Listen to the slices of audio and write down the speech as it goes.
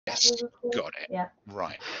Yes, got it. Yeah.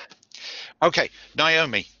 Right. Okay,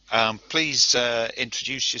 Naomi, please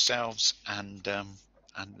introduce yourselves and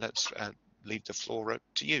let's leave the floor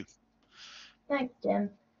to you. Thanks, Jim.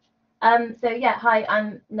 So yeah, hi,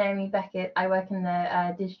 I'm Naomi Beckett. I work in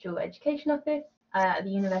the Digital Education Office at the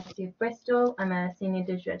University of Bristol. I'm a senior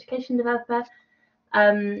digital education developer.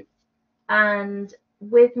 And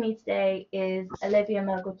with me today is Olivia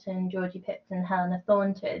Muggleton, Georgie Pitts, and Helena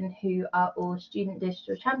Thornton, who are all student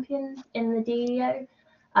digital champions in the DEO.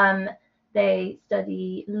 They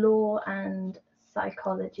study law and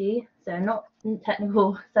psychology, so not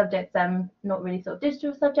technical subjects, not really sort of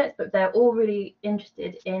digital subjects, but they're all really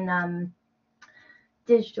interested in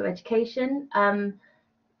digital education.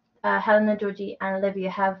 Helena, Georgie, and Olivia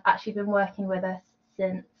have actually been working with us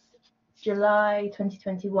since July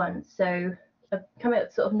 2021, so coming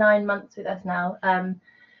up sort of 9 months with us now.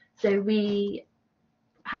 So we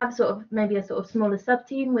have sort of maybe a sort of smaller sub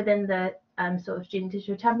team within the sort of student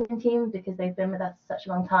digital champion team, because they've been with us such a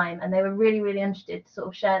long time, and they were really, really interested to sort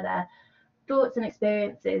of share their thoughts and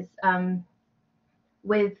experiences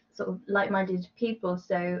with sort of like-minded people.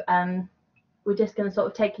 So we're just going to sort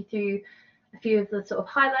of take you through a few of the sort of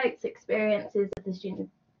highlights, experiences of the student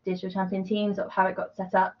digital champion team, sort of how it got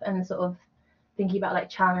set up, and sort of thinking about like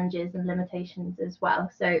challenges and limitations as well.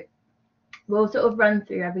 So we'll sort of run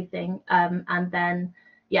through everything, and then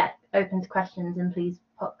yeah, open to questions, and please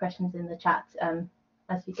pop questions in the chat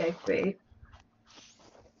as we go through.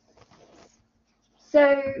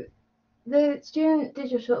 So the student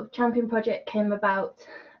digital champion project came about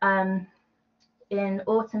in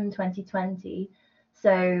autumn 2020.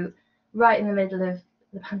 So right in the middle of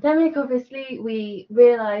the pandemic, obviously, we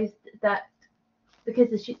realised that because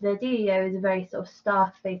the DEO is a very sort of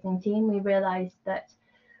staff-facing team, we realised that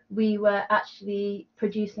we were actually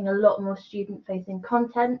producing a lot more student-facing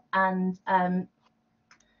content, and there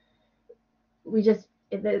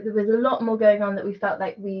was a lot more going on that we felt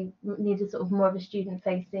like we needed sort of more of a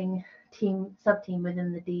student-facing team, sub-team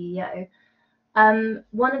within the DEO.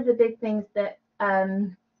 One of the big things that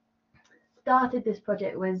started this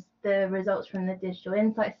project was the results from the Digital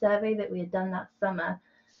Insight Survey that we had done that summer.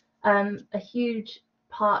 A huge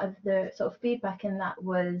part of the sort of feedback in that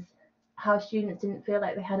was how students didn't feel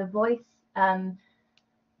like they had a voice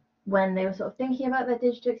when they were sort of thinking about their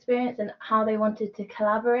digital experience, and how they wanted to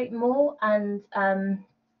collaborate more. And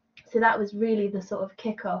so that was really the sort of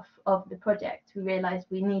kickoff of the project. We realised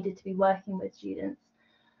we needed to be working with students.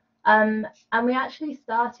 And we actually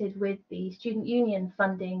started with the student union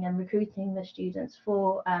funding and recruiting the students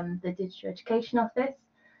for the Digital Education Office.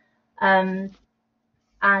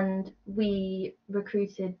 And we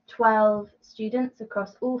recruited 12 students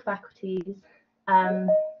across all faculties,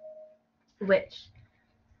 which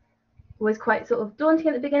was quite sort of daunting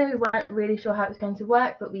at the beginning. We weren't really sure how it was going to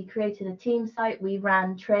work, but we created a team site, we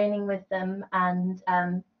ran training with them, and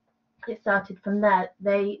it started from there.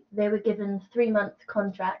 They were given 3-month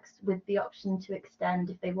contracts with the option to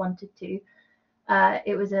extend if they wanted to.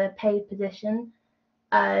 It was a paid position.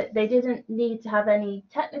 They didn't need to have any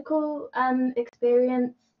technical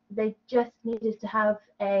experience. They just needed to have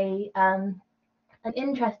an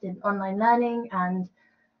interest in online learning and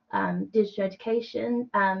digital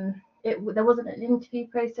education. There wasn't an interview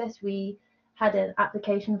process. We had an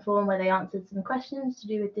application form where they answered some questions to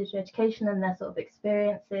do with digital education and their sort of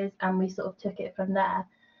experiences, and we sort of took it from there.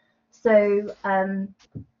 So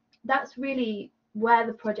that's really where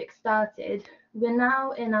the project started. We're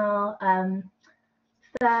now in our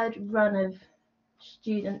third run of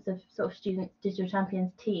student digital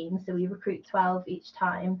champions team, so we recruit 12 each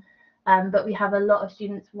time, but we have a lot of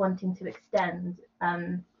students wanting to extend,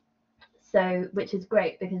 so which is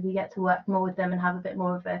great because we get to work more with them and have a bit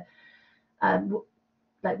more of a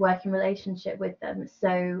like working relationship with them.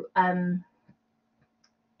 So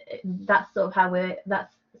that's sort of how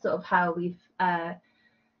we've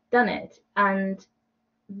done it. And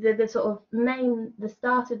the sort of the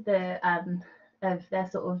start of their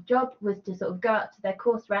sort of job was to sort of go out to their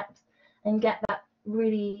course reps and get that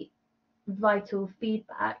really vital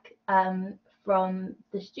feedback from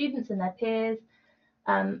the students and their peers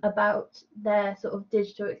about their sort of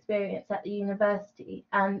digital experience at the university.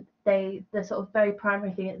 And the sort of very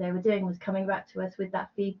primary thing that they were doing was coming back to us with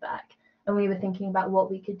that feedback, and we were thinking about what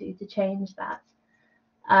we could do to change that.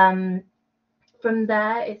 From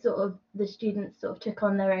there, it sort of the students sort of took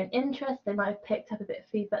on their own interest. They might have picked up a bit of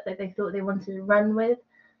feedback that they thought they wanted to run with,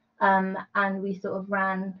 and we sort of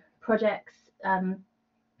ran projects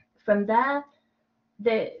from there.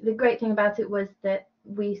 The great thing about it was that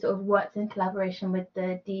we sort of worked in collaboration with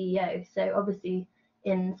the DEO. So obviously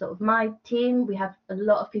in sort of my team, we have a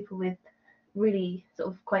lot of people with really sort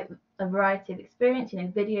of quite a variety of experience, you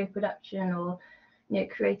know, video production or, you know,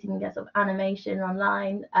 creating a sort of animation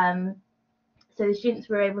online. So the students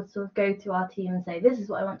were able to sort of go to our team and say, this is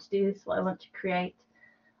what I want to do, this is what I want to create,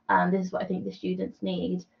 this is what I think the students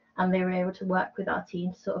need. And they were able to work with our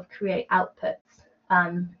team to sort of create outputs.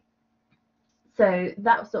 So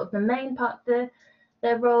that was sort of the main part of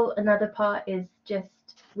their role. Another part is just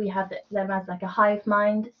we have them as like a hive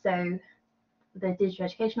mind. So the digital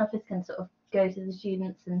education office can sort of go to the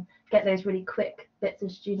students and get those really quick bits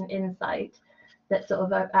of student insight that sort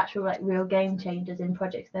of are actual like real game changers in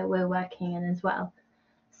projects that we're working in as well.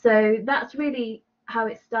 So that's really how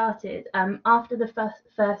it started. After the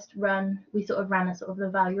first run, we sort of ran a sort of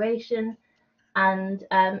evaluation, and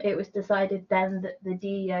it was decided then that the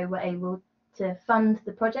DEO were able to fund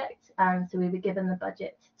the project, so we were given the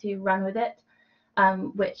budget to run with it,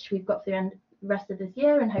 which we've got through the rest of this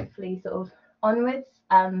year and hopefully sort of onwards.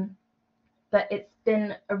 But it's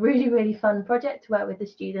been a really, really fun project to work with the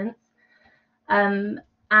students. And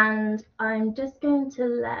I'm just going to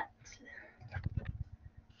let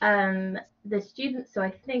the students, so I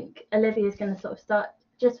think Olivia is going to sort of start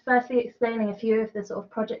just firstly explaining a few of the sort of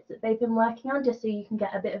projects that they've been working on, just so you can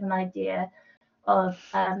get a bit of an idea of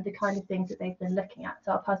the kind of things that they've been looking at.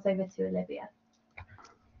 So I'll pass over to Olivia.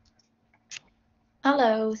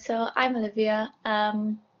 Hello, so I'm Olivia.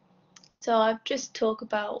 So I've just talked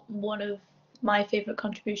about one of my favourite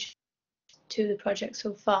contributions to the project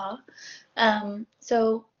so far.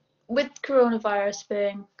 So with coronavirus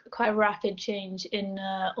being quite a rapid change in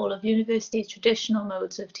all of university's traditional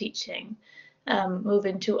modes of teaching,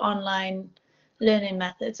 moving to online learning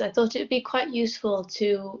methods, I thought it would be quite useful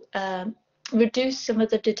to reduce some of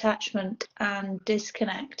the detachment and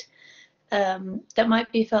disconnect that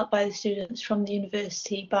might be felt by the students from the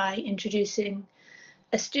university by introducing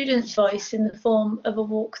a student's voice in the form of a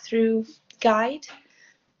walkthrough guide.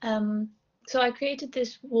 So I created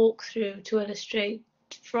this walkthrough to illustrate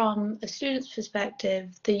from a student's perspective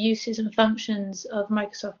the uses and functions of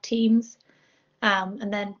Microsoft Teams,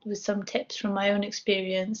 and then with some tips from my own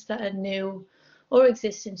experience that a new or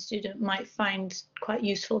existing student might find quite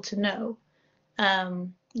useful to know.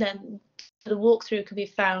 Then the walkthrough can be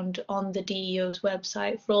found on the DEO's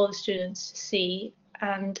website for all the students to see,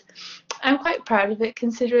 and I'm quite proud of it,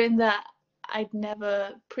 considering that I'd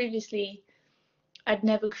never created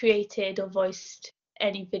or voiced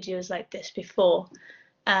any videos like this before,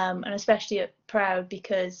 and especially proud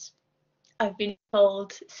because I've been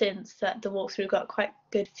told since that the walkthrough got quite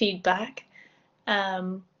good feedback.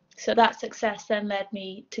 So that success then led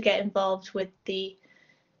me to get involved with the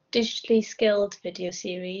digitally skilled video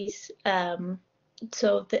series.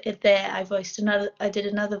 So there I did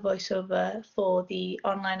another voiceover for the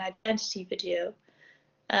online identity video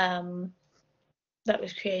that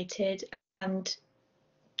was created, and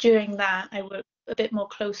during that I worked a bit more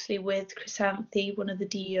closely with Chrysanthi, one of the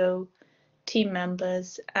DEO team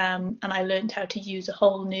members, and I learned how to use a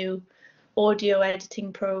whole new audio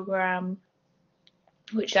editing program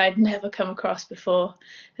which I'd never come across before.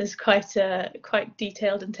 It's quite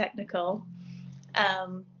detailed and technical.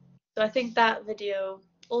 So I think that video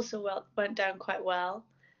also went down quite well.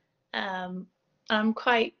 I'm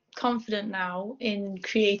quite confident now in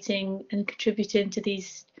creating and contributing to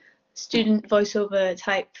these student voiceover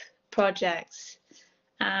type projects,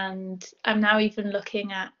 and I'm now even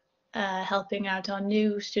looking at helping out our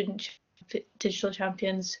new student digital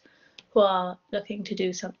champions who are looking to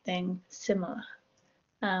do something similar.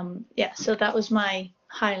 Yeah, so that was my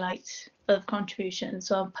highlight of contribution.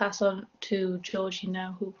 So I'll pass on to Georgie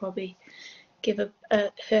now, who'll probably give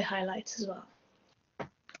her highlights as well.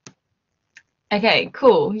 Okay,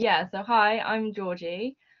 cool. Yeah, so hi, I'm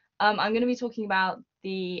Georgie. I'm going to be talking about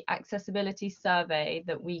the accessibility survey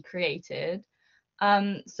that we created.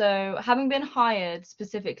 So having been hired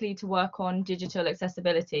specifically to work on digital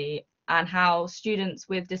accessibility and how students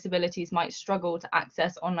with disabilities might struggle to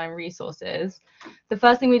access online resources, the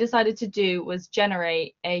first thing we decided to do was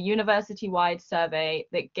generate a university-wide survey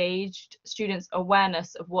that gauged students'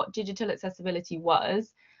 awareness of what digital accessibility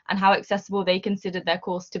was and how accessible they considered their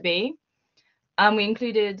course to be. We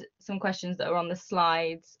included some questions that are on the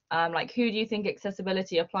slides, like who do you think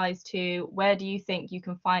accessibility applies to? Where do you think you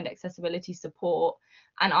can find accessibility support?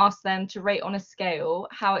 And asked them to rate on a scale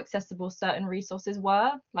how accessible certain resources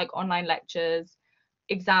were, like online lectures,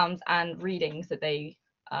 exams, and readings that they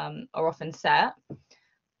are often set.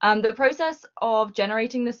 The process of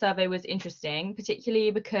generating the survey was interesting,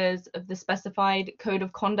 particularly because of the specified code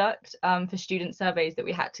of conduct for student surveys that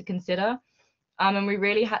we had to consider. And we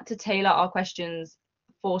really had to tailor our questions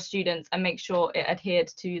for students and make sure it adhered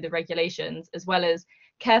to the regulations, as well as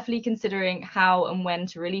carefully considering how and when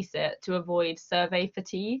to release it to avoid survey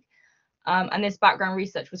fatigue. And this background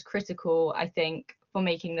research was critical, I think, for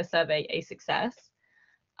making the survey a success.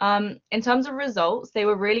 In terms of results, they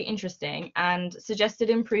were really interesting, and suggested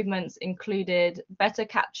improvements included better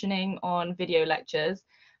captioning on video lectures,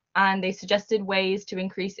 and they suggested ways to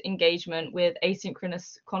increase engagement with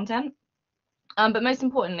asynchronous content. But most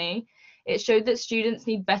importantly, it showed that students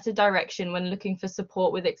need better direction when looking for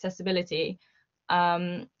support with accessibility,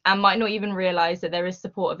 and might not even realize that there is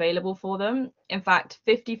support available for them. In fact,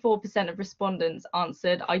 54% of respondents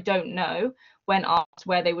answered "I don't know" when asked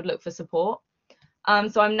where they would look for support.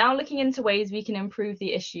 So I'm now looking into ways we can improve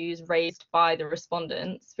the issues raised by the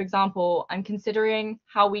respondents. For example, I'm considering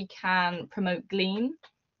how we can promote Glean,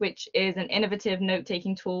 which is an innovative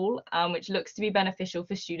note-taking tool, which looks to be beneficial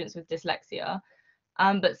for students with dyslexia.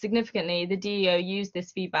 But significantly, the DEO used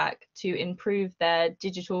this feedback to improve their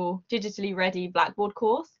digitally ready Blackboard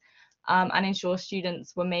course, and ensure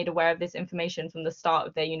students were made aware of this information from the start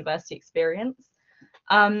of their university experience.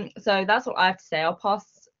 So that's what I have to say. I'll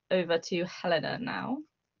pass over to Helena now.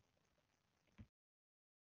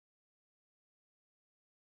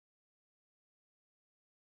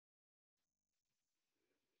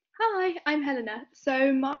 Hi, I'm Helena.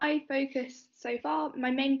 So my focus so far,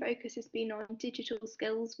 my main focus has been on digital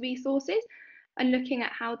skills resources and looking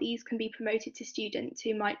at how these can be promoted to students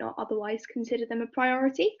who might not otherwise consider them a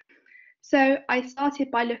priority. So I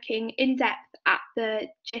started by looking in depth at the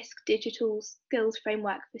JISC digital skills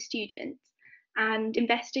framework for students and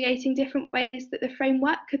investigating different ways that the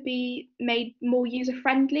framework could be made more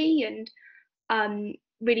user-friendly and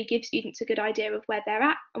really give students a good idea of where they're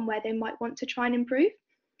at and where they might want to try and improve.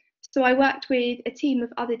 So I worked with a team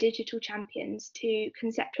of other digital champions to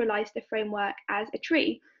conceptualise the framework as a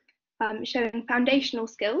tree, showing foundational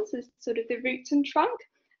skills as sort of the roots and trunk,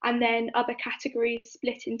 and then other categories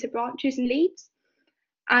split into branches and leaves.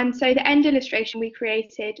 And so the end illustration we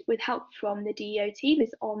created with help from the DEO team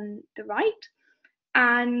is on the right.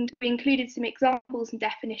 And we included some examples and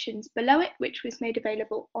definitions below it, which was made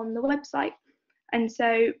available on the website. And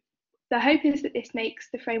so the hope is that this makes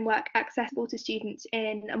the framework accessible to students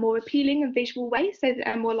in a more appealing and visual way, so that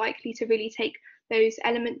they're more likely to really take those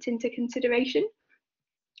elements into consideration.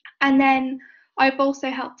 And then I've also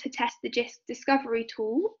helped to test the JISC discovery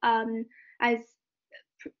tool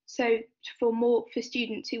for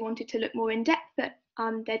students who wanted to look more in depth at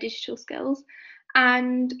their digital skills.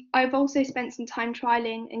 And I've also spent some time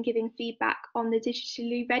trialing and giving feedback on the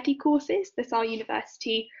digitally ready courses that our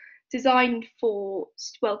university designed for,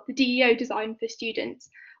 well, the DEO designed for students,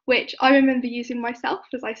 which I remember using myself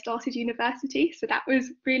as I started university. So that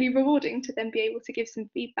was really rewarding to then be able to give some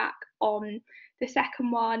feedback on the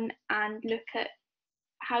second one and look at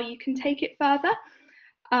how you can take it further.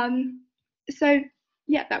 So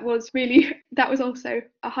yeah, that was also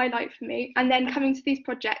a highlight for me. And then coming to these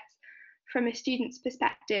projects from a student's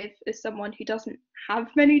perspective, as someone who doesn't have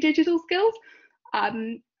many digital skills,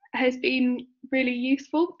 has been really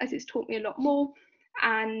useful, as it's taught me a lot more,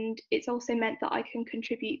 and it's also meant that I can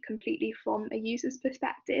contribute completely from a user's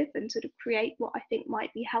perspective and sort of create what I think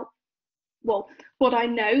might be helpful, well, what I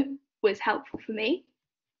know was helpful for me.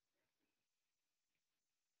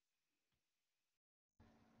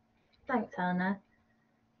 Thanks, Hannah.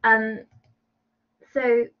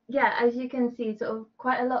 So yeah, as you can see, sort of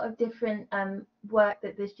quite a lot of different work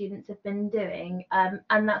that the students have been doing,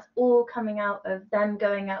 and that's all coming out of them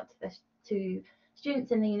going out to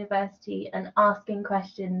students in the university and asking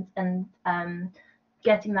questions and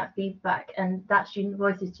getting that feedback, and that student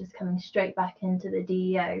voice is just coming straight back into the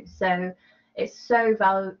DEO. So it's so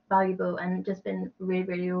valuable and just been really,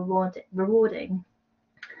 really rewarding.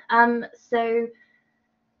 So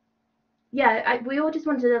yeah, we all just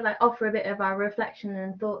wanted to offer a bit of our reflection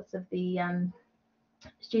and thoughts of the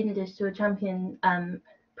Student Digital Champion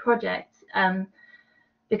project,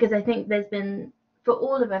 because I think there's been, for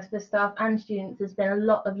all of us, for staff and students, there's been a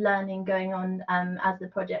lot of learning going on as the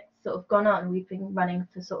project's sort of gone on. We've been running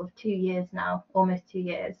for sort of 2 years now, almost 2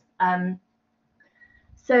 years.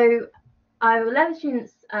 So I will let the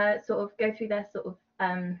students sort of go through their sort of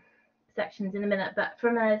sections in a minute, but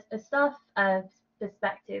from a staff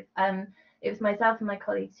perspective, it was myself and my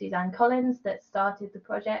colleague Suzanne Collins that started the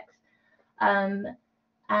project,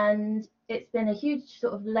 and it's been a huge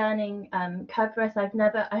sort of learning curve for us. I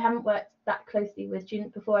haven't worked that closely with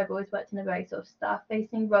students before. I've always worked in a very sort of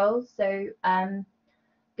staff-facing role, so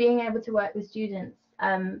being able to work with students,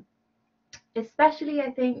 especially,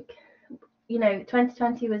 I think,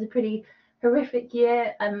 2020 was a pretty horrific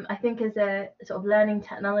year. I think as a sort of learning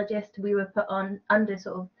technologist, we were put under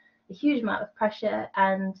sort of a huge amount of pressure,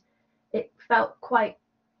 and it felt quite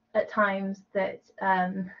at times that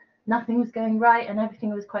nothing was going right and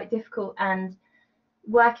everything was quite difficult, and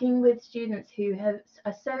working with students who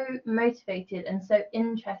are so motivated and so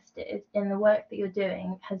interested in the work that you're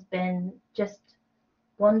doing has been just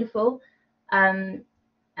wonderful. And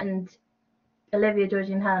Olivia,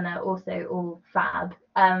 Georgie and Helena are also all fab,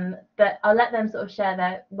 but I'll let them sort of share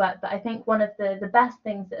their work. But I think one of the best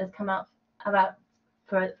things that has come out of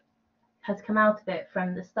it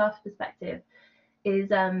from the staff perspective is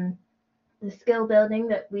the skill building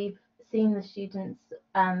that we've seen the students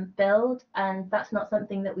build. And that's not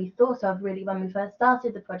something that we thought of really when we first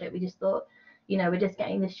started the project. We just thought, we're just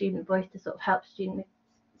getting the student voice to sort of help student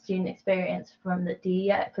experience from the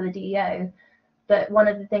DEO, for the DEO. But one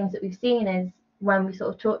of the things that we've seen is when we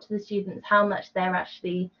sort of talk to the students how much they're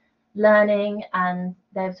actually learning, and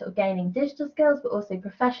they're sort of gaining digital skills but also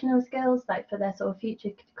professional skills, like for their sort of future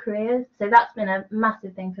careers. So that's been a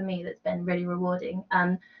massive thing for me that's been really rewarding.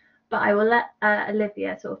 But I will let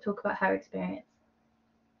Olivia sort of talk about her experience.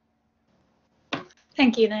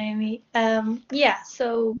 Thank you, Naomi. Yeah,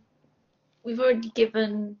 so we've already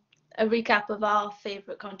given a recap of our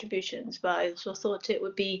favourite contributions, but I also thought it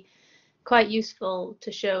would be quite useful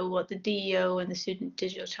to show what the DEO and the Student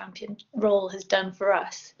Digital Champion role has done for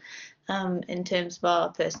us in terms of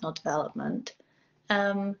our personal development.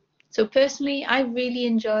 So personally, I really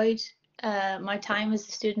enjoyed my time as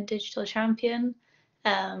a Student Digital Champion.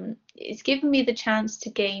 It's given me the chance to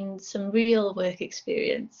gain some real work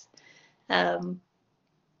experience,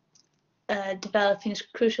 developing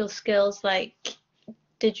crucial skills like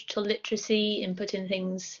digital literacy, inputting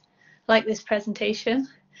things like this presentation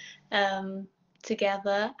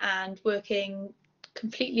together, and working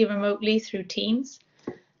completely remotely through Teams.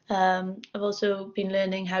 I've also been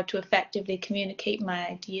learning how to effectively communicate my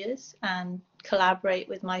ideas and collaborate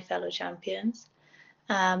with my fellow champions.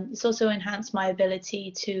 It's also enhanced my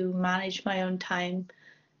ability to manage my own time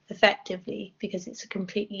effectively, because it's a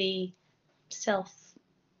completely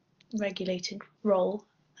self-regulated role,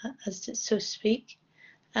 so to speak.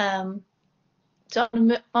 So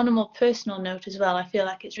on a more personal note as well, I feel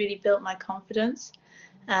like it's really built my confidence,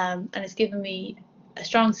 and it's given me a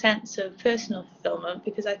strong sense of personal fulfillment,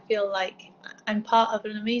 because I feel like I'm part of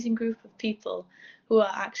an amazing group of people who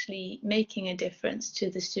are actually making a difference to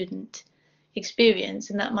the student experience,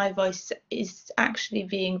 and that my voice is actually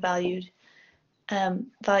being valued and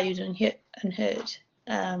heard.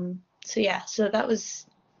 So yeah, so that was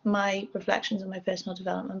my reflections on my personal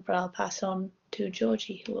development, but I'll pass on to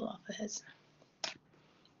Georgie, who will offer his.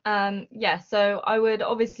 Yeah, so I would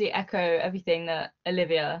obviously echo everything that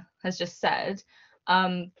Olivia has just said,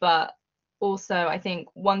 but also I think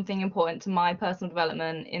one thing important to my personal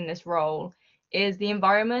development in this role is the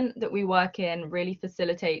environment that we work in really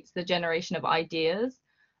facilitates the generation of ideas.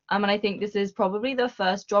 And I think this is probably the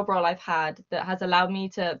first job role I've had that has allowed me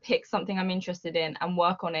to pick something I'm interested in and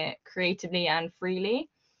work on it creatively and freely.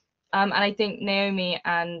 And I think Naomi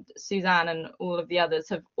and Suzanne and all of the others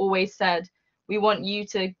have always said, we want you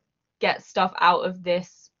to get stuff out of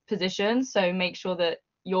this position, so make sure that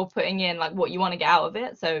you're putting in like what you want to get out of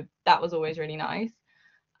it. So that was always really nice.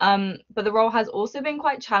 But the role has also been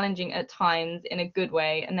quite challenging at times in a good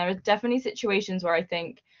way, and there are definitely situations where I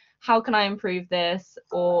think, how can I improve this,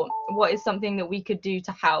 or what is something that we could do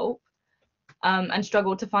to help, and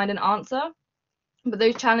struggle to find an answer. But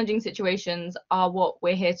those challenging situations are what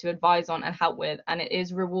we're here to advise on and help with, and it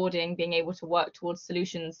is rewarding being able to work towards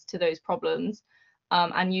solutions to those problems,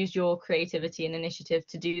 and use your creativity and initiative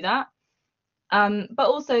to do that. But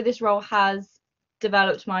also this role has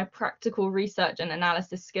developed my practical research and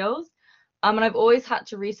analysis skills. And I've always had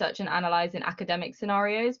to research and analyze in academic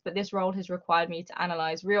scenarios, but this role has required me to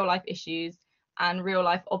analyze real life issues and real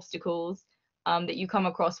life obstacles that you come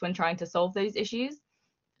across when trying to solve those issues.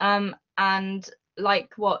 And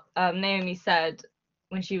like what Naomi said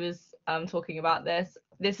when she was talking about this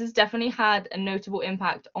has definitely had a notable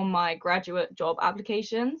impact on my graduate job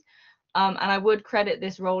applications. And I would credit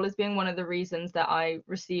this role as being one of the reasons that I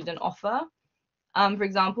received an offer. For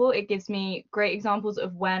example, it gives me great examples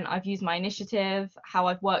of when I've used my initiative, how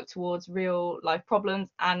I've worked towards real life problems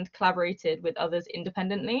and collaborated with others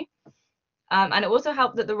independently. And it also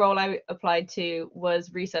helped that the role I applied to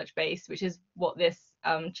was research based, which is what this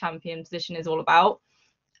champion position is all about.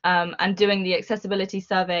 And doing the accessibility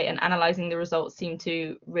survey and analysing the results seemed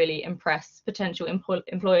to really impress potential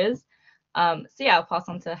employers. So yeah, I'll pass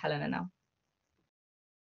on to Helena now.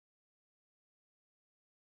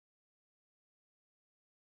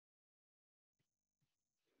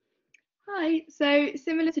 Hi, so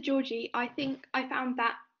similar to Georgie, I think I found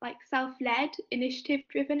that like self-led,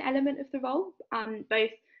 initiative-driven element of the role,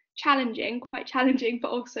 both quite challenging,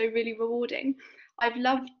 but also really rewarding. I've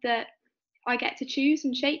loved that I get to choose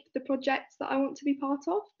and shape the projects that I want to be part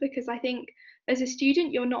of, because I think as a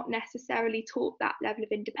student, you're not necessarily taught that level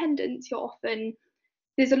of independence.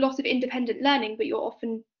 There's a lot of independent learning, but you're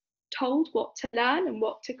often told what to learn and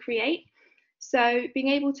what to create. So being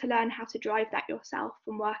able to learn how to drive that yourself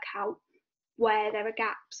and work out where there are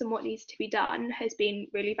gaps and what needs to be done has been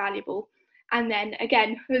really valuable. And then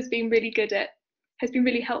again, has been really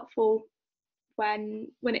helpful when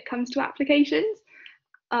it comes to applications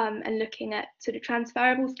and looking at sort of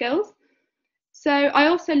transferable skills. So I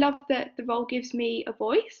also love that the role gives me a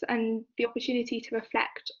voice and the opportunity to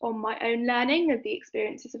reflect on my own learning and the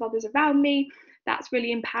experiences of others around me. That's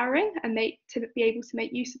really empowering, and to be able to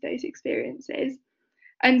make use of those experiences.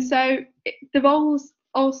 And so the roles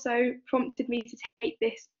also prompted me to take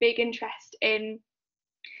this big interest in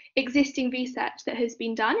existing research that has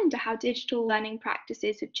been done into how digital learning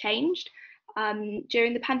practices have changed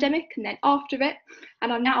during the pandemic and then after it.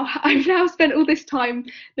 And I've now spent all this time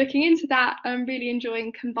looking into that. I'm really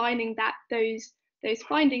enjoying combining those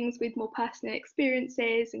findings with more personal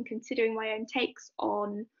experiences and considering my own takes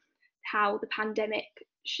on how the pandemic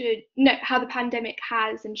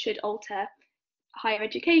has and should alter higher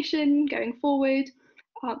education going forward,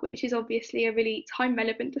 which is obviously a really time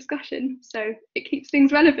relevant discussion. So it keeps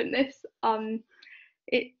things relevant, this.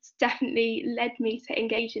 It's definitely led me to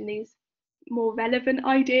engage in these more relevant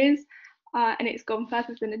ideas, and it's gone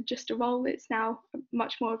further than just a role. It's now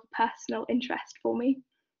much more of a personal interest for me.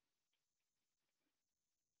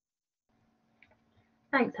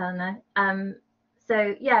 Thanks, Helena.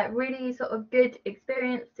 So yeah, really sort of good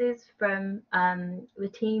experiences from the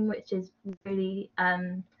team, which is really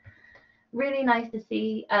really nice to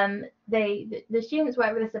see. The students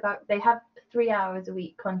work with us they have 3 hours a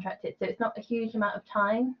week contracted, so it's not a huge amount of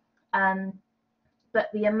time, but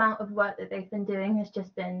the amount of work that they've been doing has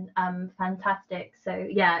just been fantastic. So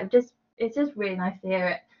yeah, it's just really nice to hear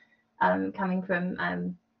it coming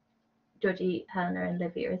from Georgie, Helena and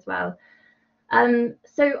Olivia as well.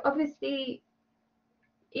 So obviously,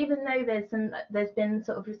 even though there's been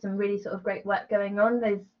sort of some really sort of great work going on,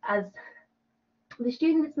 as the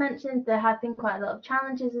students mentioned, there have been quite a lot of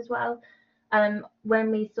challenges as well. When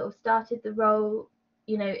we sort of started the role,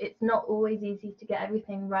 it's not always easy to get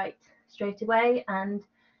everything right straight away, and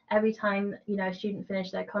every time a student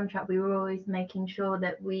finished their contract, we were always making sure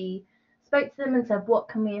that we spoke to them and said, what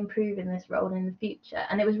can we improve in this role in the future?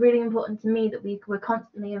 And it was really important to me that we were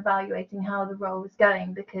constantly evaluating how the role was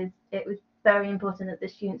going, because it was very important that the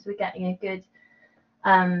students were getting a good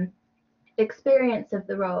experience of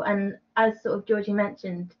the role. And as sort of Georgie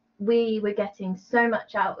mentioned, we were getting so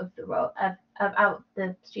much out of the role, out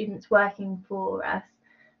the students working for us,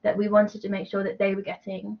 that we wanted to make sure that they were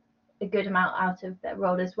getting a good amount out of their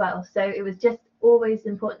role as well. So it was just always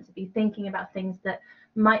important to be thinking about things that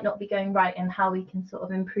might not be going right and how we can sort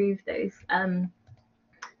of improve those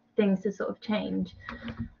things to sort of change.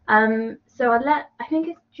 So I think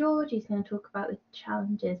it's Georgie's going to talk about the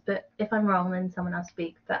challenges, but if I'm wrong, then someone else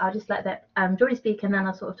speak. But I'll just let Georgie speak, and then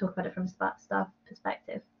I'll sort of talk about it from staff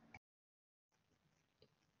perspective.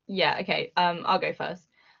 Yeah, okay. I'll go first.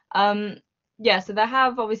 Yeah, so there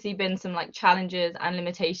have obviously been some challenges and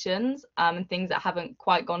limitations and things that haven't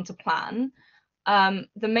quite gone to plan.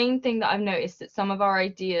 The main thing that I've noticed that some of our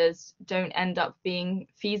ideas don't end up being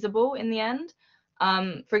feasible in the end.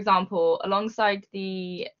 For example, alongside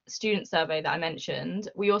the student survey that I mentioned,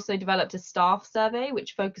 we also developed a staff survey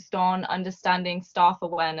which focused on understanding staff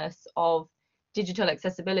awareness of digital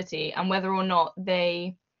accessibility and whether or not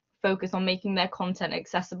they focus on making their content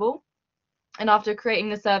accessible. And after creating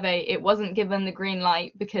the survey, it wasn't given the green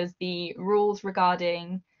light because the rules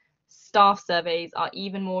regarding staff surveys are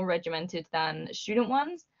even more regimented than student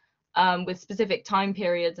ones, with specific time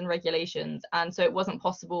periods and regulations. And so it wasn't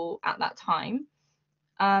possible at that time.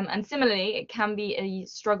 And similarly, it can be a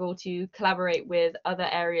struggle to collaborate with other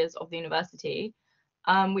areas of the university.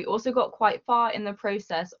 We also got quite far in the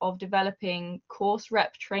process of developing course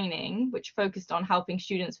rep training, which focused on helping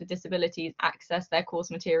students with disabilities access their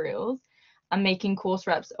course materials and making course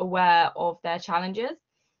reps aware of their challenges.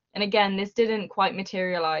 And again, this didn't quite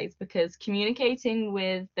materialize because communicating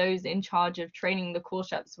with those in charge of training the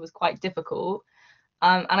course reps was quite difficult.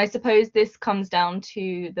 And I suppose this comes down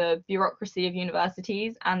to the bureaucracy of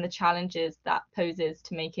universities and the challenges that poses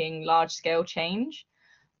to making large-scale change.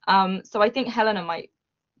 So I think Helena might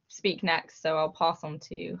speak next, so I'll pass on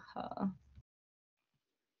to her.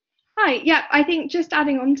 Hi, yeah, I think just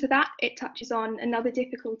adding on to that, it touches on another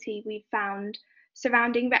difficulty we've found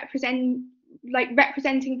surrounding like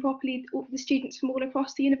representing properly all the students from all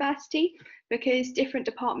across the university, because different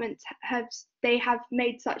departments have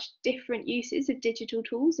made such different uses of digital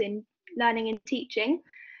tools in learning and teaching,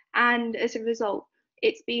 and as a result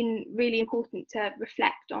it's been really important to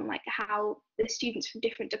reflect on like how the students from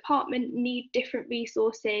different departments need different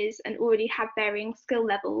resources and already have varying skill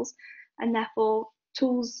levels, and therefore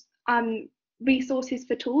tools, resources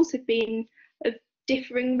for tools have been of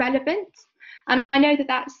differing relevance. And I know that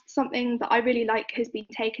that's something that I really like has been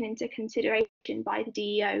taken into consideration by the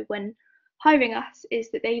DEO when hiring us, is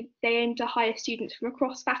that they aim to hire students from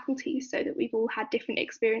across faculties so that we've all had different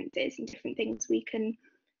experiences and different things we can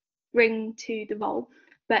bring to the role.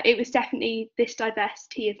 But it was definitely, this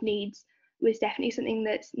diversity of needs was definitely something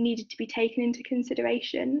that's needed to be taken into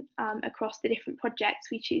consideration across the different projects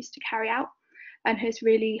we choose to carry out, and has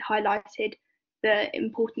really highlighted the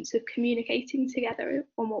importance of communicating together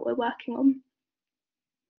on what we're working on.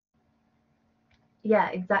 Yeah,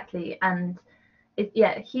 exactly. And it's,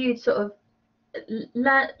 yeah, huge sort of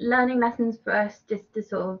learning lessons for us, just to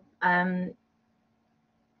sort of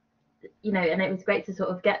you know, and it was great to sort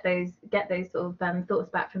of get those sort of thoughts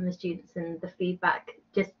back from the students, and the feedback.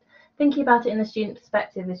 Just thinking about it in the student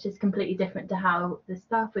perspective is just completely different to how the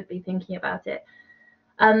staff would be thinking about it.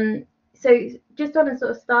 So just on a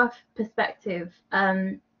sort of staff perspective,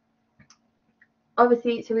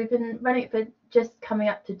 obviously, so we've been running it for just coming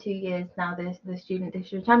up to 2 years now, the Student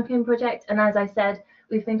Digital Champion project, and as I said,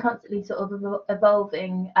 we've been constantly sort of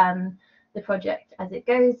evolving the project as it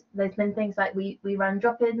goes. There's been things like we run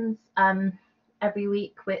drop-ins every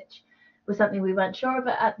week, which was something we weren't sure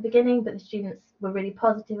about at the beginning, but the students were really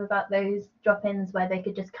positive about those drop-ins where they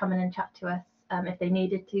could just come in and chat to us if they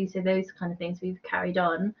needed to. So those kind of things we've carried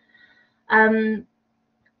on.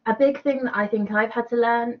 A big thing that I think I've had to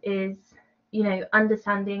learn is, you know,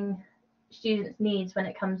 understanding students' needs when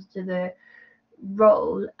it comes to the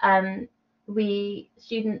role. We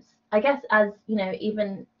students, I guess, as you know,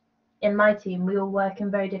 even in my team, we all work in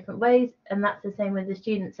very different ways, and that's the same with the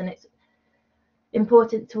students, and it's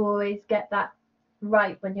important to always get that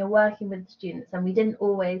right when you're working with the students, and we didn't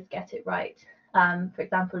always get it right. For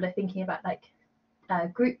example, they're thinking about like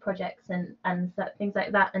group projects and things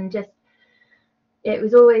like that, and just it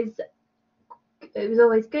was always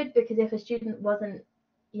good, because if a student wasn't,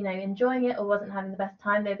 you know, enjoying it or wasn't having the best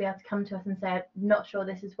time, they'd be able to come to us and say, I'm not sure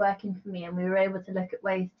this is working for me, and we were able to look at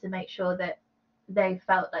ways to make sure that they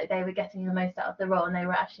felt like they were getting the most out of the role and they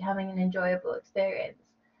were actually having an enjoyable experience.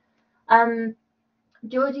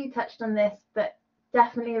 Georgie touched on this, but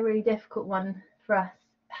definitely a really difficult one for us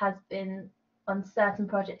has been on certain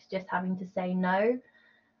projects just having to say no.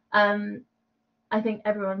 I think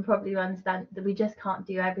everyone probably understands that we just can't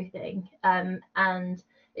do everything, and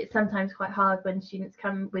it's sometimes quite hard when students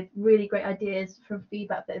come with really great ideas from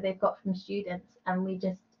feedback that they've got from students, and we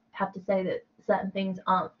just have to say that certain things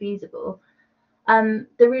aren't feasible. The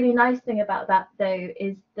really nice thing about that, though,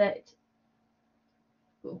 is that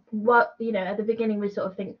what, you know, at the beginning we sort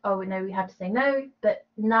of think, oh no, we have to say no, but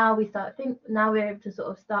now now we're able to sort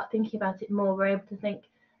of start thinking about it more. We're able to think,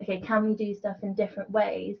 okay, can we do stuff in different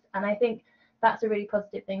ways? And I think that's a really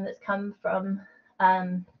positive thing that's come from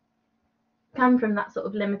that sort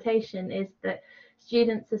of limitation, is that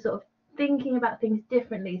students are sort of thinking about things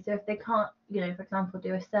differently. So if they can't, you know, for example,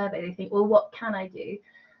 do a survey, they think, well, what can I do?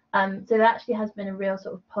 So that actually has been a real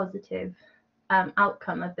sort of positive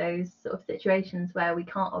outcome of those sort of situations where we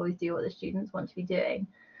can't always do what the students want to be doing.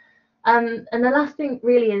 And the last thing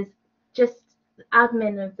really is just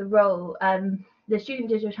admin of the role. The Student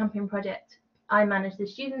Digital Champion project, I manage the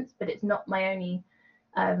students, but it's not my only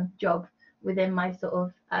job within my sort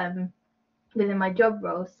of within my job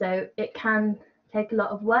role. So it can take a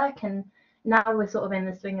lot of work, and now we're sort of in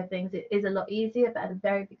the swing of things. It is a lot easier, but at the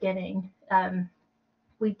very beginning,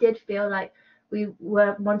 we did feel like we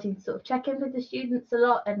were wanting to sort of check in with the students a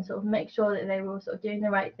lot and sort of make sure that they were all sort of doing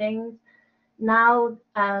the right things. Now,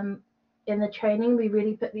 in the training, we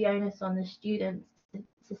really put the onus on the students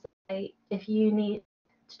to say, if you need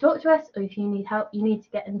to talk to us or if you need help, you need to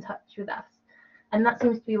get in touch with us. And that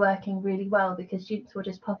seems to be working really well, because students will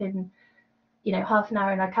just pop in, you know, half an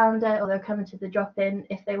hour in our calendar, or they'll come into the drop-in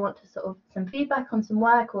if they want to sort of some feedback on some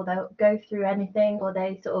work, or they'll go through anything, or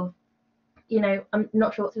they sort of, you know, I'm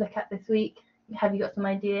not sure what to look at this week. Have you got some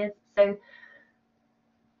ideas? So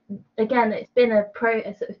again, it's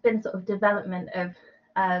been sort of development of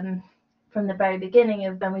from the very beginning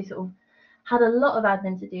of when we sort of had a lot of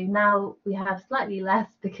admin to do. Now we have slightly less,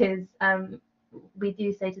 because we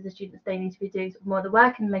do say to the students they need to be doing more of the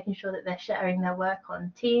work and making sure that they're sharing their work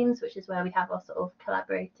on Teams, which is where we have our sort of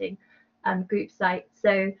collaborating group site.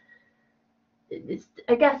 So it's,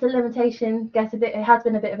 I guess, a limitation. It has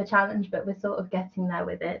been a bit of a challenge, but we're sort of getting there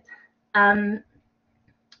with it.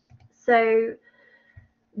 So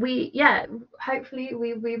hopefully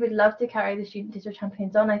we would love to carry the Student Digital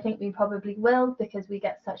Champions on. I think we probably will, because we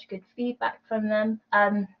get such good feedback from them.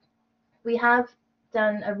 We have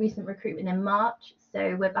done a recent recruitment in March,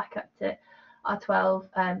 so we're back up to our 12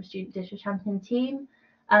 Student Digital Champion team.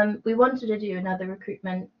 We wanted to do another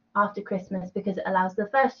recruitment after Christmas because it allows the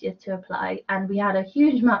first years to apply, and we had a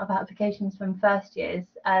huge amount of applications from first years.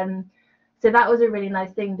 So that was a really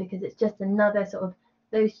nice thing, because it's just another sort of,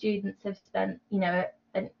 those students have spent, you know,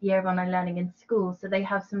 a year of online learning in school, so they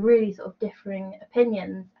have some really sort of differing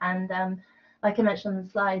opinions. And like I mentioned on the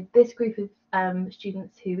slide, this group of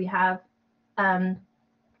students who we have,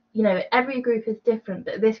 you know, every group is different,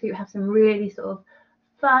 but this group have some really sort of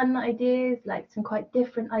fun ideas, like some quite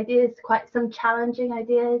different ideas, quite some challenging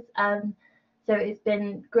ideas. So it's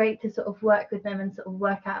been great to sort of work with them and sort of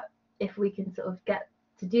work out if we can sort of get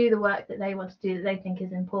to do the work that they want to do, that they think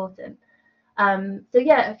is important. So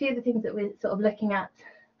yeah, a few of the things that we're sort of looking at,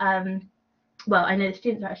 well, I know the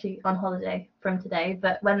students are actually on holiday from today,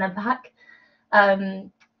 but when they're back,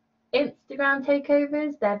 Instagram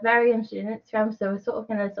takeovers, they're very interested in Instagram, so we're sort of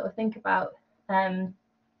going to sort of think about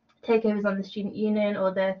takeovers on the Student Union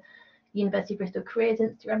or the University of Bristol Careers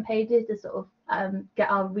Instagram pages to sort of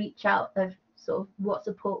get our reach out of sort of what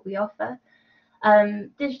support we offer.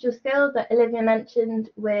 Digital skills, that Olivia mentioned,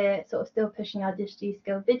 we're sort of still pushing our digital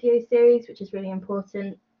skill video series, which is really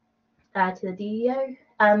important to the DEO.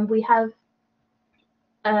 We have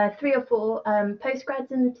 3 or 4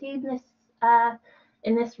 postgrads in the team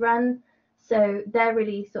in this run, so they're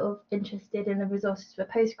really sort of interested in the resources for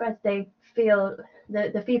postgrads. They feel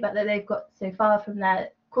the feedback that they've got so far from their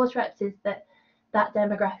course reps is that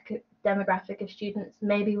demographic of students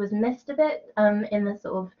maybe was missed a bit in the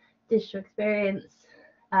sort of digital experience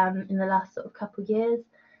in the last sort of couple of years.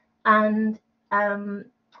 And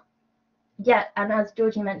yeah, and as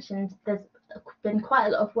Georgie mentioned, there's been quite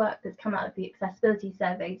a lot of work that's come out of the accessibility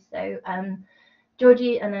survey. So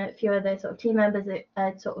Georgie and a few other sort of team members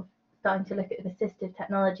are sort of starting to look at assistive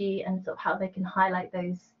technology and sort of how they can highlight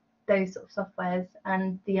those sort of softwares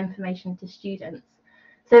and the information to students.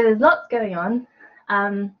 So there's lots going on,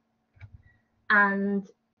 and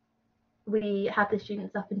we have the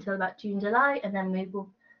students up until about June, July, and then we will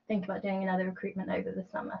think about doing another recruitment over the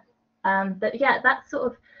summer. But yeah, that's sort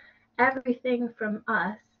of everything from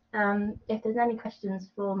us. If there's any questions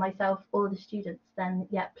for myself or the students, then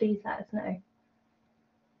yeah, please let us know.